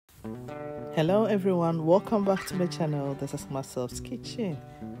Hello everyone, welcome back to my channel. This is Masof's kitchen.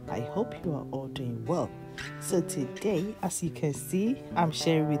 I hope you are all doing well. So today, as you can see, I'm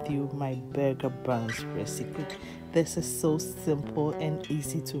sharing with you my burger buns recipe. This is so simple and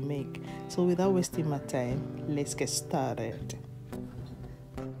easy to make. So without wasting my time, let's get started.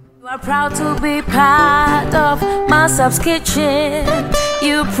 You are proud to be part of Masof's kitchen.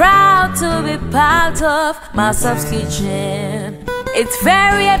 You're proud to be part of Masof's kitchen. It's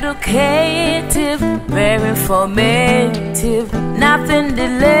very educative, very informative, nothing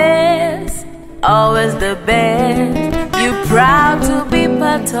delays, always the best. You're proud to be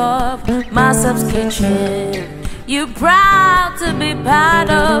part of Masof's kitchen. You're proud to be part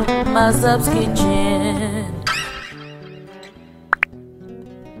of Masof's kitchen.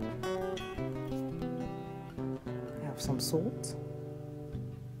 I have some salt,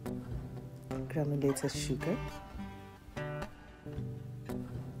 granulated sugar,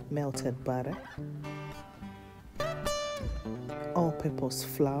 melted butter, all-purpose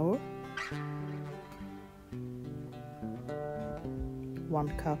flour, 1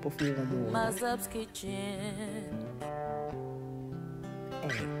 cup of warm water, Masof's kitchen.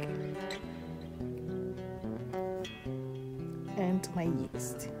 egg, and my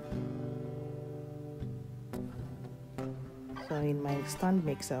yeast. So in my stand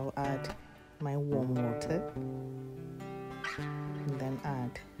mixer, I'll add my warm water, and then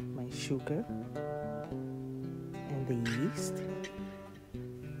add my sugar and the yeast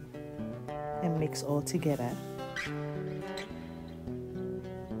and mix all together.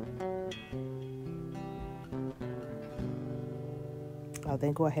 I'll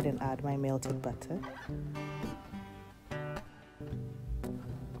then go ahead and add my melted butter,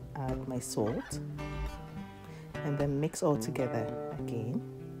 add my salt, and then mix all together again.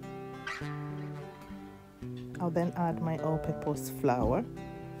 I'll then add my all-purpose flour,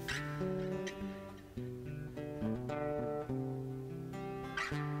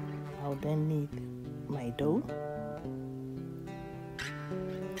 I'll then knead my dough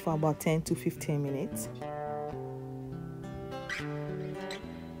for about 10 to 15 minutes.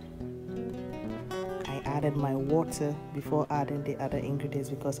 I added my water before adding the other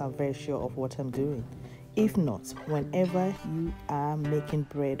ingredients because I'm very sure of what I'm doing. If not, whenever you are making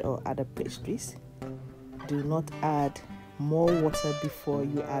bread or other pastries, do not add more water before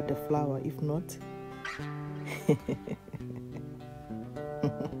you add the flour. If not,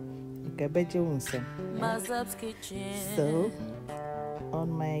 Masof's kitchen. so on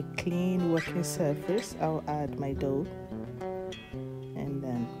my clean working surface, I'll add my dough and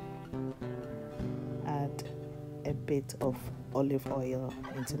then add a bit of olive oil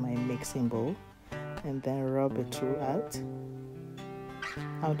into my mixing bowl and then rub it throughout.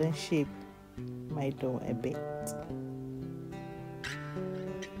 I'll then shape my dough a bit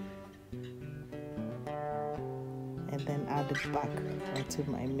and then add it back onto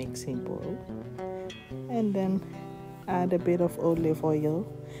my mixing bowl and then add a bit of olive oil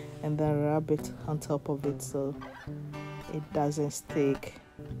and then rub it on top of it so it doesn't stick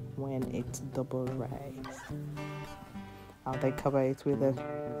when it's double rise. I'll then cover it with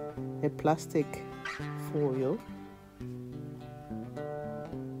a plastic foil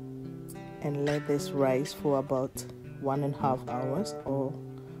and let this rise for about 1.5 hours, or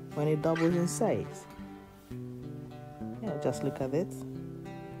when it doubles in size. Yeah, just look at it.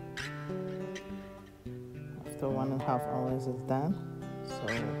 After 1.5 hours is done. So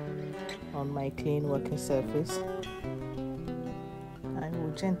on my clean working surface, I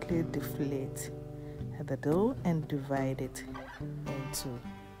will gently deflate the dough and divide it into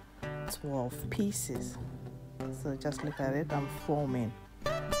 12 pieces. So just look at it, I'm forming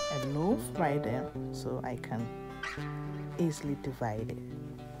a loaf right there so I can easily divide it.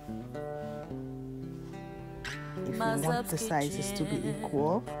 If you want the sizes to be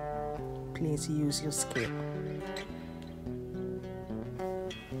equal, please use your scale.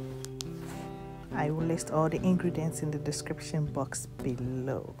 I will list all the ingredients in the description box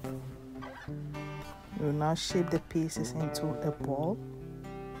below. We will now shape the pieces into a ball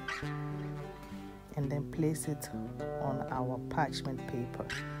and then place it on our parchment paper.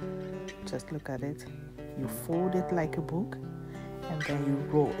 Just look at it. You fold it like a book and then you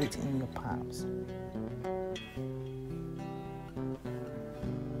roll it in your palms.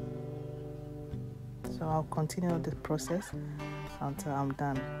 So I'll continue the process until I'm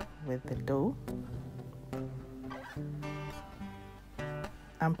done with the dough.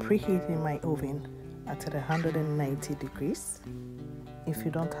 I'm preheating my oven at 190 degrees. If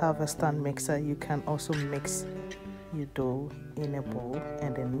you don't have a stand mixer, you can also mix your dough in a bowl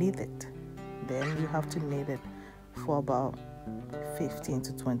and then knead it. Then you have to knead it for about 15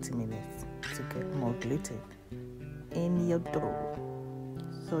 to 20 minutes to get more gluten in your dough.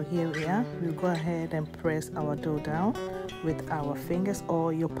 So here we are. We'll go ahead and press our dough down with our fingers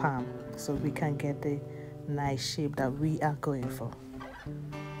or your palm so we can get the nice shape that we are going for.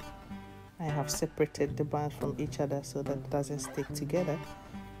 I have separated the buns from each other so that it doesn't stick together.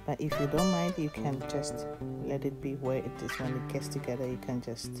 But if you don't mind, you can just let it be where it is. When it gets together, you can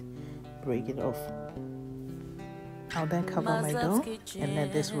just break it off. I'll then cover my dough and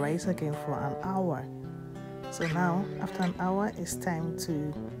let this rise again for an hour. So now, after an hour, it's time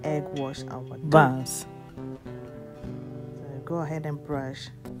to egg wash our buns. So go ahead and brush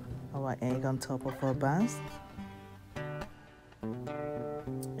our egg on top of our buns.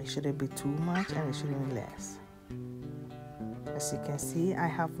 It shouldn't be too much and it shouldn't be less. As you can see, I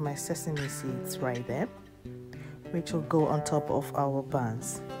have my sesame seeds right there, which will go on top of our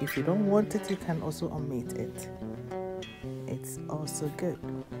buns. If you don't want it, you can also omit it. It's also good.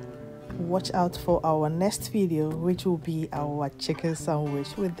 Watch out for our next video, which will be our chicken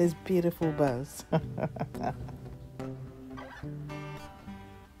sandwich with these beautiful buns. Here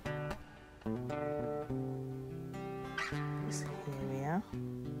we are.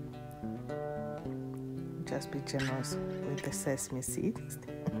 Just be generous with the sesame seeds.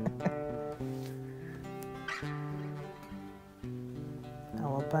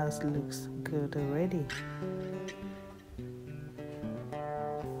 Our buns looks good already.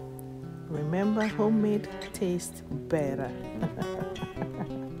 Remember, homemade tastes better.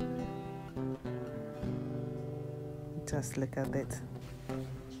 Just look at it.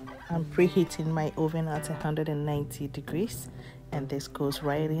 I'm preheating my oven at 190 degrees, and this goes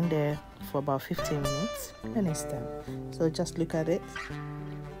right in there for about 15 minutes and it's done. So just look at it.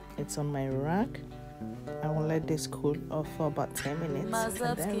 It's on my rack. I will let this cool off for about 10 minutes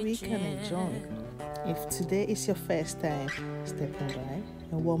and then we can enjoy it. If today is your first time stepping by,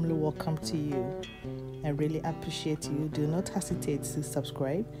 I warmly welcome to you. I really appreciate you. Do not hesitate to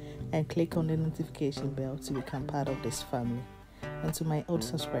subscribe and click on the notification bell to become part of this family. And to my old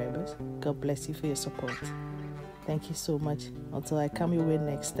subscribers, God bless you for your support. Thank you so much. Until I come your way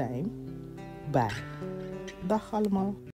next time, bye. Dag allemaal.